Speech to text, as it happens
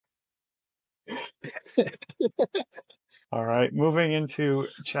All right, moving into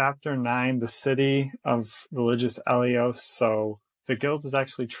chapter 9, the city of religious Ellios. So the guild is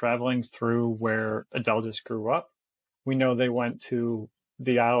actually traveling through where Adelgis grew up. We know they went to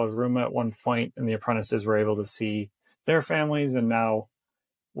the Isle of Ruma at one point, and the apprentices were able to see their families, and now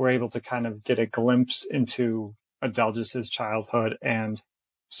we're able to kind of get a glimpse into Adelgis's childhood. And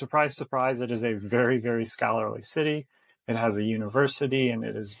surprise, surprise, it is a very, very scholarly city. It has a university, and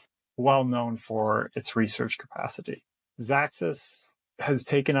it is well known for its research capacity. Zaxis has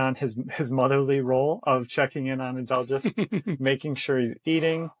taken on his motherly role of checking in on Adelgis, making sure he's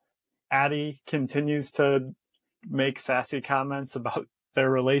eating. Addie continues to make sassy comments about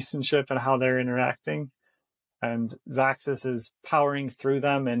their relationship and how they're interacting. And Zaxis is powering through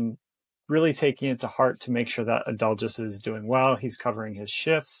them and really taking it to heart to make sure that Adelgis is doing well. He's covering his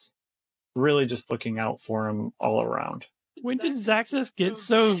shifts, really just looking out for him all around. When did Zaxis get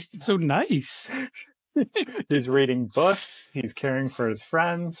so nice? He's reading books. He's caring for his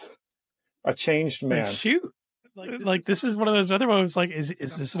friends. A changed man. Like, shoot. Like this is one of those other ones. Like, is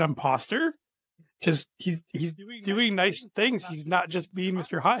this an imposter? Because he's doing nice things. He's not just being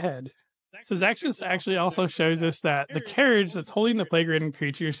Mr. Hothead. So Zaxis actually also shows us that the carriage that's holding the plague-ridden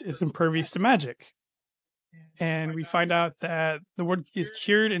creatures is impervious to magic. And we find out that the word is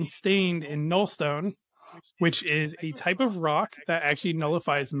cured and stained in nullstone, which is a type of rock that actually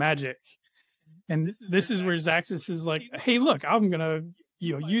nullifies magic. And this is where Zaxis is like, hey, look, I'm going to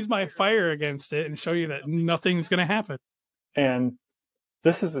use my fire against it and show you that nothing's going to happen. And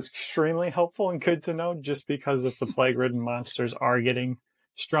this is extremely helpful and good to know, just because if the plague-ridden monsters are getting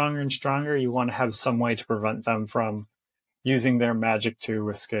stronger and stronger, you want to have some way to prevent them from using their magic to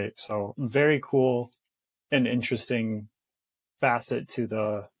escape. So very cool and interesting facet to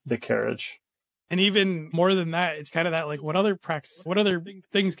the carriage. And even more than that, it's kind of that, like, what other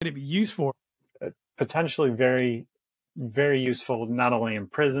things can it be used for? Potentially very, very useful, not only in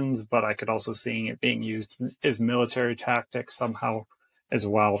prisons, but I could also see it being used as military tactics somehow as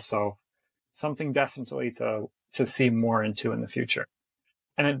well. So something definitely to see more into in the future.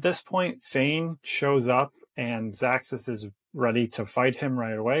 And at this point, Fain shows up and Zaxis is ready to fight him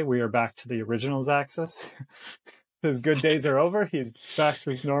right away. We are back to the original Zaxis. His good days are over. He's back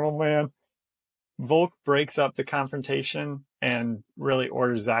to his normal man. Volke breaks up the confrontation and really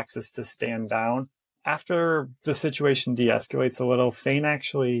orders Zaxis to stand down. After the situation de-escalates a little, Fain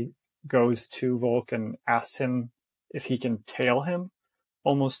actually goes to Volke and asks him if he can tail him,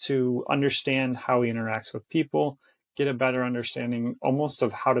 almost to understand how he interacts with people, get a better understanding almost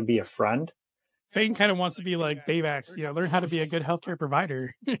of how to be a friend. Fain kind of wants to be like Baymax, learn how to be a good healthcare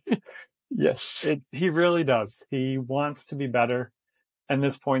provider. Yes, he really does. He wants to be better. And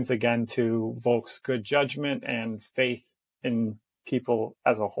this points again to Volke's good judgment and faith in people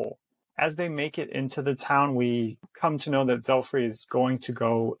as a whole. As they make it into the town, we come to know that Zelfrey is going to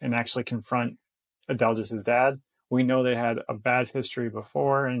go and actually confront Adelgis' dad. We know they had a bad history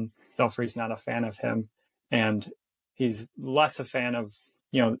before, and Zelfrey's not a fan of him. And he's less a fan of,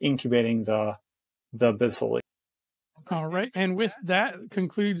 incubating the Abyssal. All right. And with that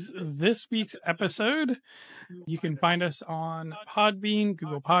concludes this week's episode. You can find us on Podbean,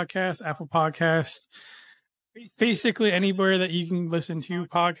 Google Podcasts, Apple Podcasts, basically anywhere that you can listen to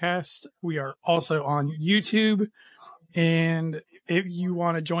podcasts. We are also on YouTube. And if you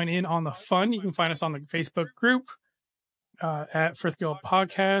want to join in on the fun, you can find us on the Facebook group at Frith Guild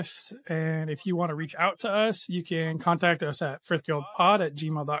Podcast. And if you want to reach out to us, you can contact us at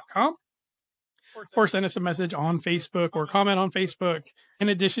frithguildpod@gmail.com. Or send us a message on Facebook or comment on Facebook. In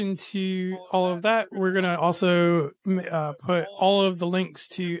addition to all of that, we're going to also put all of the links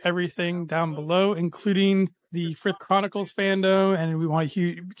to everything down below, including the Frith Chronicles fandom. And we want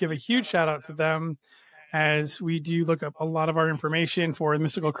to give a huge shout out to them, as we do look up a lot of our information for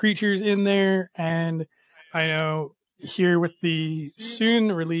mystical creatures in there. And I know here with the soon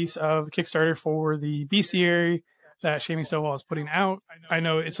release of the Kickstarter for the bestiary that Shaming Stovall is putting out, I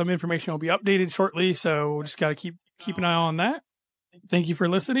know some information will be updated shortly, so we'll just got to keep an eye on that. Thank you for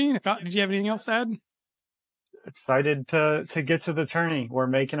listening. Scott, did you have anything else to add? Excited to get to the tourney. We're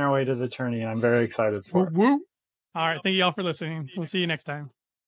making our way to the tourney. I'm very excited for it. Woo. All right. Thank you all for listening. We'll see you next time.